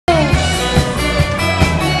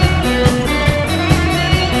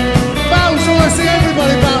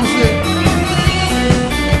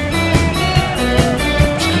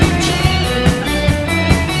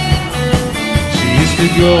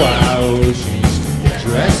go out, she used to get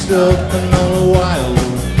dressed up, and all the while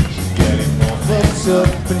she's getting more fucked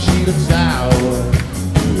up, and she looks out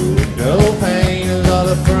through the window pane as all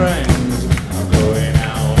her friends are going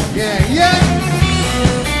out again. Yeah!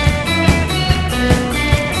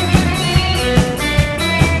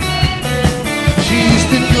 She used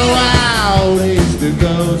to go out, used to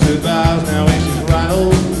go to bars, now when she's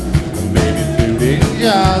rattled, and maybe food in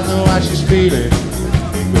jars, know how she's feeling.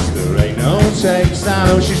 No takes, I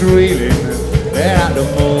know she's reeling. They're at the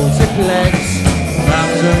multiplex,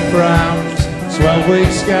 frowns and frowns,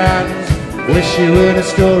 12-week scans. Wish you were the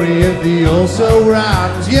story of the also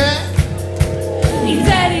rounds, yeah? He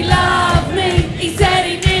said he loved me, he said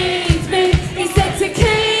he needs me. He said to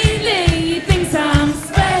Kaylee, he thinks I'm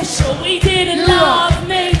special. He didn't love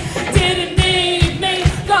me, didn't need me.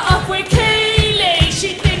 Got off with Kaylee,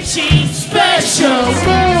 she thinks she's special.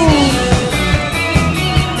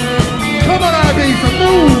 Come on, Ibiza,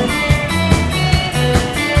 move!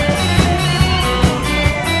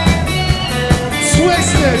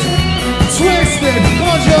 Twisted, twisted, come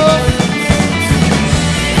on, Joe!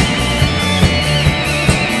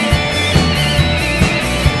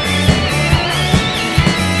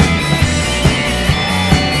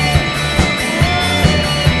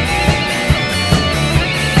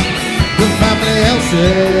 The family else,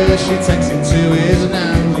 she takes him to his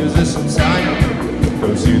now, gives her some time. Go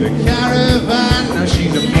to the caravan, now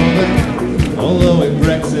she's a mother. Although it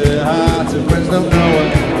breaks her heart, her friends don't know her.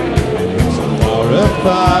 They're so far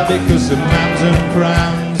apart because of mams and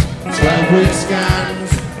crowns, 12-week scans.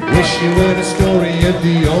 Wish you were the story of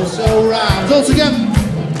the also rounds. All together.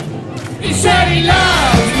 He said he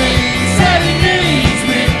loves me, he said he needs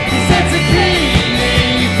me. He said to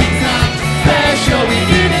Kaylee, he thinks I'm special. He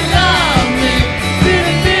didn't love me,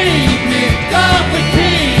 didn't need me. Got off with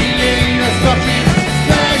Kaylee, that's fucking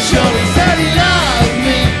special. He said he loves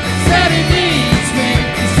me, said he needs me.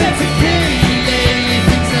 He said to Kaylee, he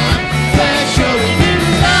thinks I'm special. He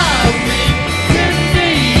didn't love me, didn't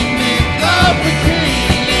need me. Got off with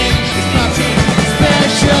Kaylee, she's fucking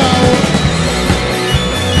special.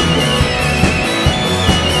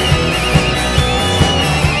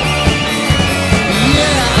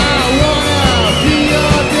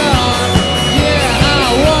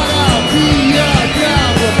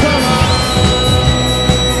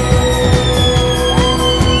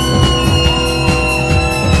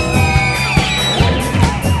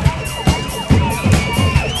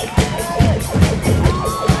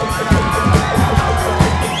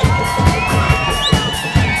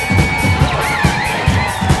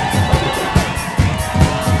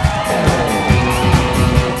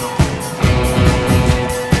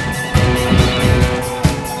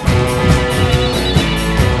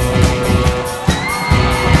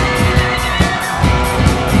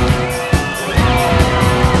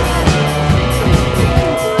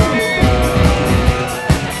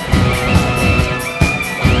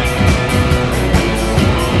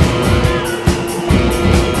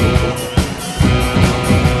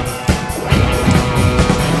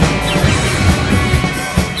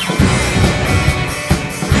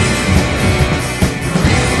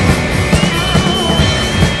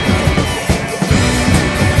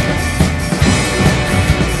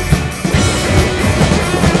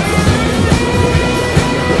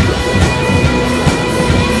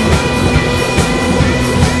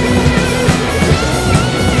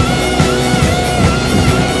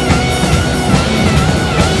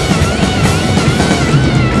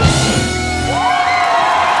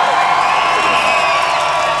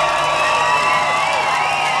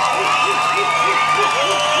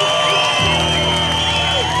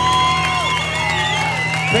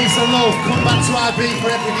 Peace and love, come back to Ibiza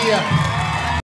every year.